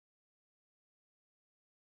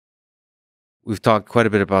we've talked quite a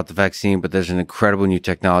bit about the vaccine, but there's an incredible new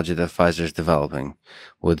technology that Pfizer is developing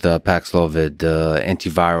with Paxlovid,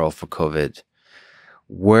 antiviral for COVID.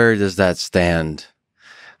 Where does that stand?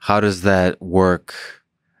 How does that work?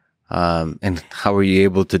 And how are you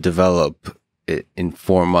able to develop it in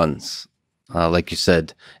 4 months, like you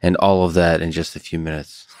said, and all of that in just a few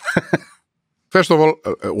minutes? First of all,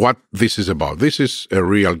 what this is about. This is a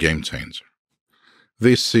real game changer.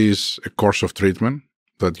 This is a course of treatment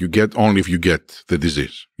that you get only if you get the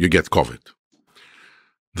disease. You get COVID.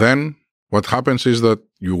 Then what happens is that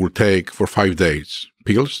you will take for 5 days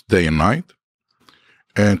pills, day and night,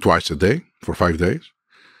 and twice a day for 5 days.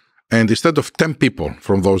 And instead of 10 people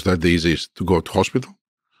from those that disease to go to hospital,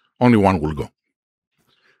 only one will go.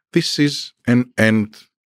 This is and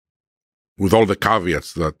with all the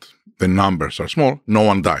caveats that the numbers are small, no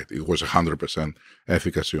one died. It was 100%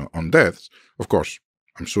 efficacy on deaths. Of course,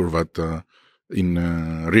 I'm sure that in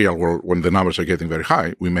real world, when the numbers are getting very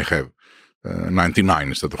high, we may have 99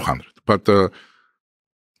 instead of 100. But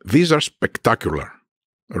these are spectacular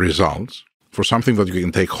results for something that you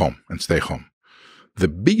can take home and stay home. The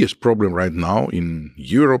biggest problem right now in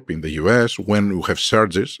Europe, in the US, when we have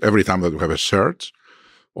surges, every time that we have a surge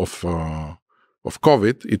of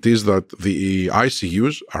COVID, it is that the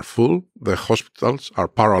ICUs are full, the hospitals are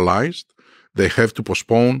paralyzed, they have to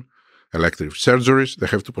postpone elective surgeries, they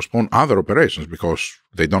have to postpone other operations because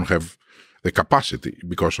they don't have the capacity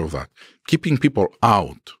because of that. Keeping people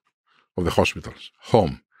out of the hospitals,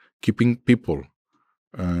 home, keeping people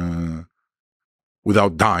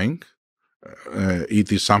without dying,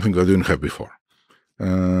 it is something that we didn't have before.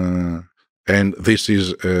 And this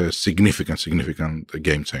is a significant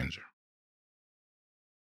game changer.